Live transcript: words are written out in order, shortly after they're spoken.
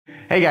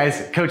Hey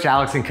guys, Coach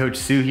Alex and Coach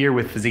Sue here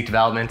with Physique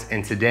Development,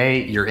 and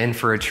today you're in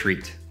for a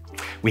treat.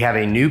 We have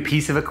a new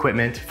piece of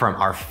equipment from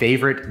our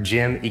favorite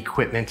gym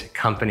equipment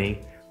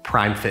company,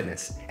 Prime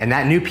Fitness. And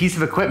that new piece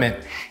of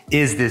equipment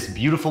is this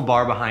beautiful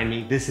bar behind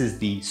me. This is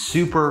the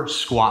Super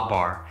Squat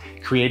Bar,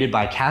 created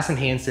by Cassim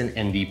Hansen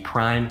and the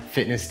Prime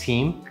Fitness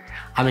team.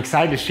 I'm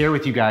excited to share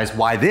with you guys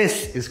why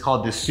this is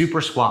called the Super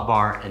Squat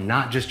Bar and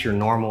not just your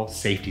normal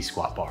safety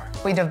squat bar.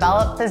 We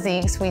develop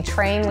physiques, we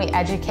train, we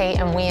educate,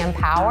 and we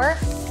empower.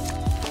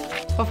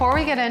 Before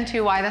we get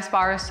into why this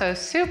bar is so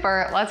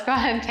super, let's go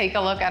ahead and take a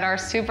look at our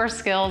super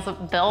skills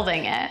of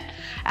building it.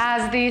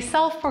 As the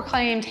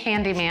self-proclaimed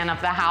handyman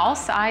of the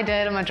house, I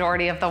did a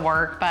majority of the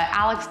work, but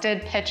Alex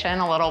did pitch in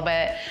a little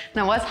bit,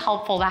 and it was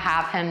helpful to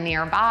have him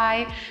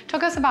nearby.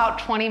 Took us about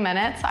 20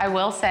 minutes. I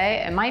will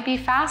say it might be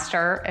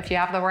faster if you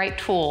have the right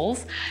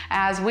tools,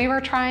 as we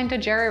were trying to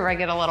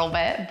jerry-rig it a little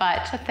bit,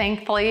 but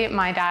thankfully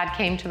my dad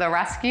came to the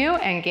rescue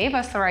and gave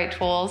us the right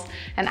tools,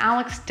 and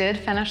Alex did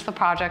finish the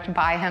project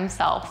by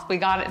himself. We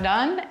got it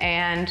done,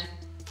 and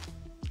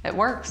it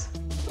works.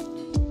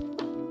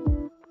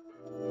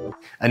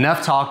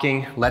 Enough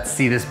talking, let's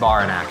see this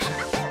bar in action.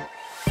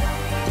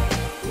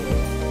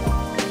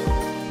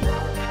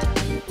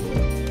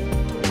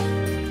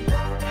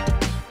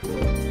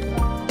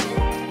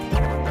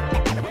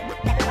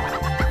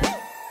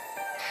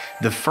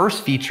 The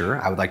first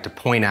feature I would like to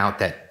point out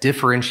that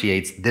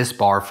differentiates this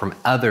bar from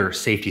other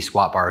safety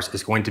squat bars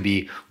is going to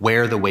be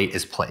where the weight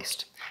is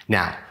placed.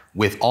 Now,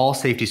 with all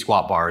safety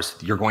squat bars,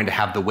 you're going to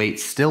have the weight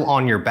still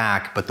on your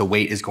back, but the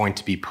weight is going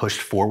to be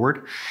pushed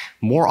forward.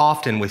 More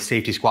often with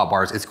safety squat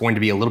bars, it's going to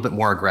be a little bit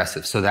more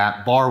aggressive. So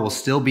that bar will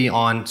still be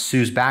on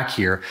Sue's back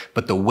here,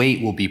 but the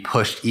weight will be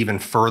pushed even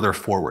further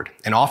forward.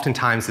 And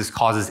oftentimes this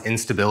causes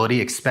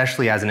instability,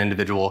 especially as an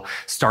individual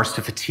starts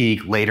to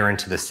fatigue later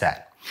into the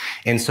set.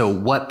 And so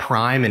what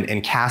Prime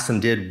and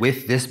Cassim did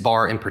with this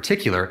bar in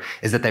particular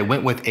is that they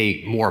went with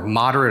a more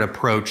moderate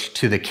approach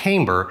to the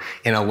camber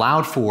and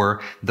allowed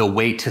for the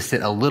weight to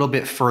sit a little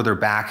bit further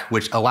back,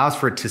 which allows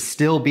for it to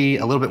still be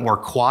a little bit more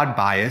quad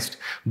biased,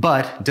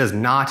 but does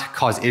not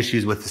cause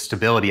issues with the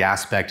stability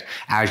aspect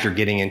as you're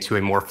getting into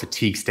a more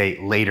fatigue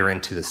state later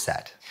into the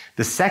set.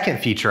 The second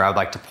feature I would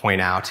like to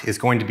point out is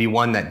going to be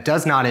one that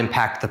does not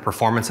impact the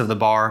performance of the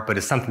bar, but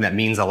is something that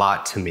means a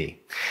lot to me.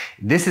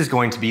 This is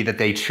going to be that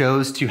they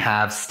chose to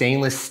have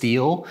stainless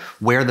steel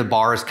where the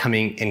bar is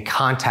coming in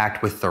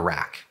contact with the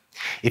rack.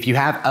 If you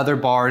have other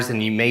bars,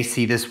 and you may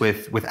see this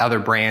with other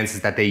brands,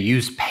 is that they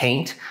use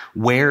paint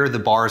where the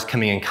bar is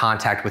coming in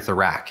contact with the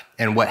rack.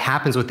 And what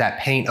happens with that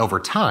paint over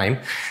time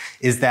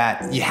is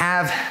that you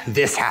have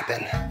this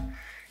happen.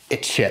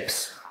 It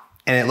chips.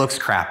 And it looks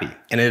crappy,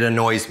 and it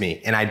annoys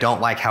me, and I don't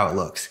like how it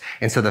looks.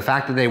 And so the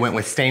fact that they went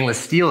with stainless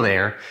steel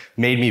there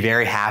made me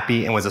very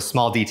happy and was a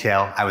small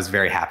detail I was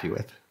very happy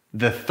with.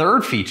 The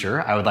third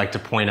feature I would like to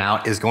point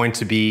out is going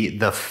to be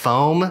the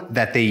foam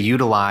that they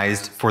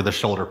utilized for the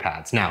shoulder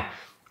pads. Now,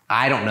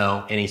 I don't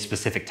know any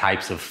specific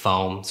types of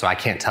foam, so I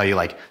can't tell you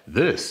like,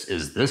 this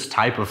is this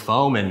type of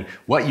foam and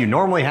what you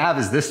normally have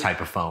is this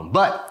type of foam.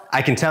 But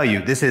I can tell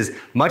you this is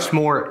much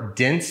more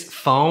dense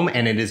foam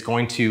and it is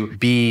going to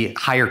be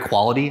higher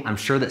quality. I'm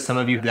sure that some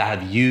of you that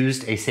have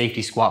used a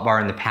safety squat bar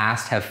in the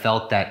past have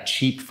felt that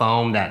cheap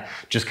foam that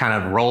just kind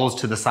of rolls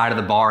to the side of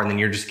the bar and then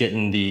you're just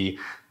getting the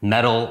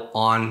metal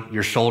on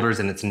your shoulders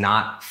and it's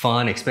not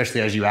fun,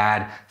 especially as you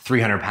add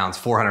 300 pounds,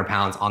 400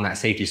 pounds on that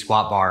safety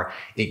squat bar,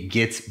 it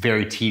gets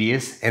very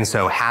tedious. And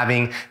so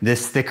having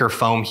this thicker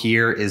foam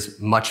here is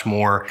much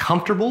more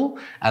comfortable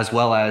as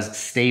well as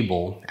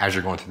stable as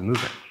you're going through the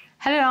movement.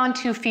 Headed on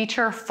to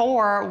feature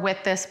 4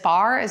 with this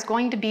bar is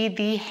going to be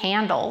the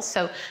handles.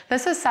 So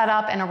this is set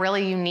up in a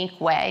really unique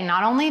way,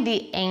 not only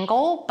the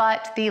angle,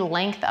 but the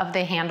length of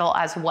the handle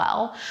as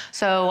well.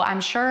 So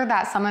I'm sure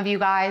that some of you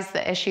guys,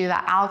 the issue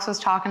that Alex was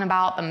talking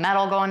about, the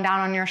metal going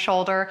down on your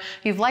shoulder,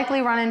 you've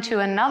likely run into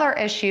another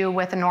issue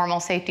with the normal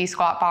safety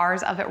squat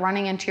bars of it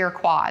running into your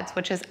quads,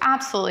 which is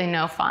absolutely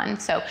no fun.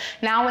 So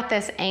now with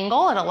this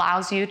angle, it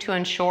allows you to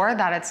ensure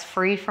that it's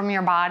free from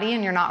your body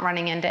and you're not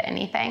running into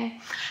anything.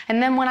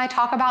 And then when I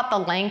talk about the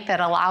length,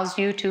 it allows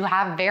you to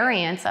have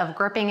variants of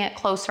gripping it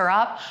closer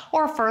up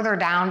or further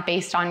down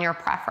based on your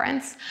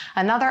preference.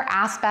 Another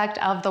aspect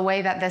of the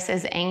way that this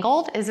is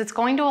angled is it's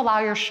going to allow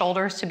your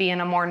shoulders to be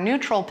in a more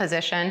neutral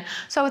position,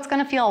 so it's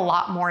going to feel a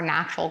lot more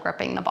natural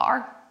gripping the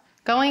bar.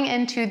 Going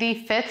into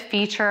the 5th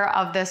feature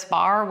of this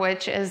bar,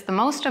 which is the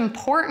most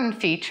important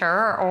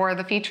feature, or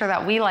the feature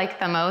that we like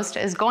the most,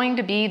 is going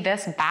to be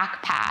this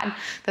back pad.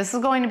 This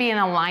is going to be an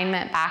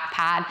alignment back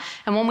pad.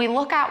 And when we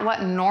look at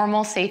what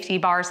normal safety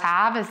bars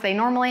have, is they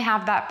normally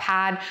have that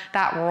pad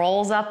that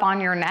rolls up on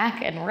your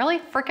neck and really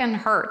freaking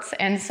hurts.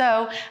 And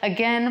so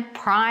again,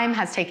 Prime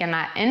has taken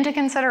that into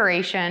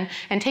consideration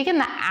and taken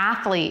the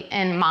athlete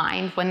in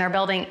mind when they're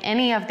building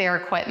any of their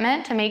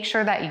equipment to make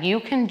sure that you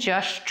can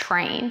just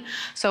train.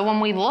 So when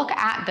we look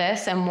at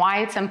this and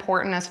why it's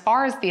important as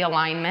far as the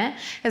alignment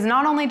is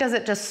not only does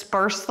it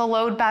disperse the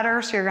load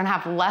better, so you're gonna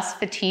have less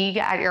fatigue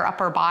at your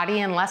upper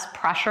body and less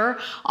pressure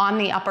on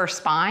the upper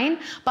spine,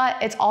 but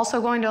it's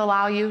also going to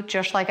allow you,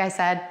 just like I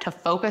said, to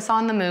focus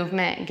on the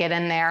movement, get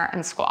in there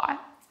and squat.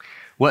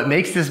 What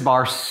makes this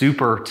bar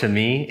super to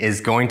me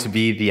is going to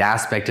be the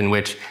aspect in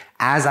which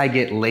as I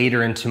get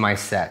later into my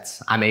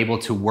sets, I'm able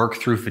to work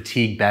through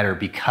fatigue better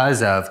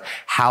because of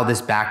how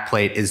this back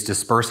plate is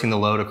dispersing the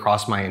load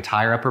across my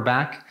entire upper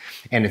back,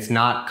 and it's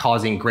not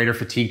causing greater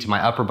fatigue to my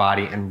upper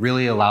body and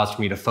really allows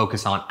for me to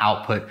focus on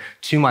output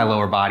to my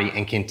lower body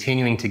and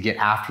continuing to get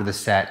after the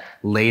set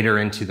later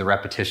into the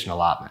repetition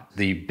allotment.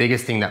 The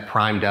biggest thing that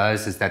Prime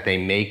does is that they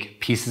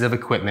make pieces of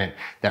equipment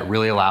that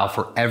really allow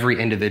for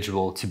every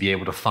individual to be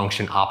able to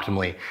function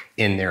optimally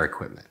in their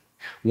equipment.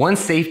 One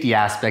safety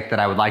aspect that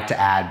I would like to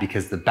add,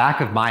 because the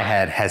back of my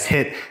head has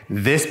hit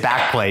this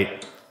back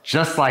plate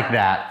just like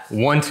that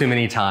one too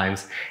many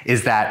times,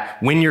 is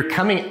that when you're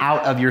coming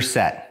out of your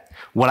set,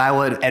 what I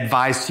would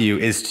advise to you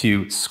is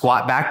to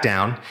squat back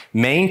down,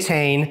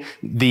 maintain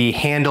the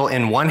handle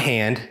in one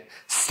hand,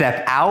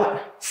 step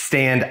out,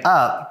 stand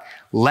up,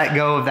 let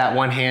go of that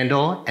one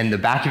handle, and the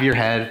back of your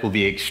head will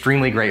be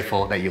extremely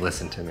grateful that you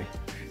listened to me.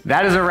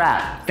 That is a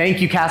wrap.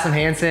 Thank you, Kasim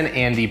Hansen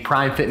and the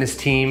Prime Fitness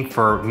team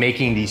for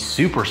making the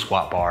Super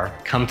Squat Bar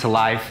come to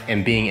life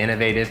and being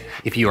innovative.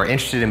 If you are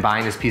interested in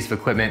buying this piece of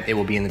equipment, it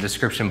will be in the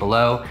description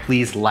below.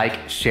 Please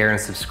like, share, and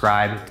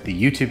subscribe to the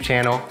YouTube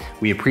channel.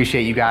 We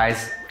appreciate you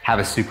guys. Have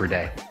a super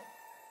day.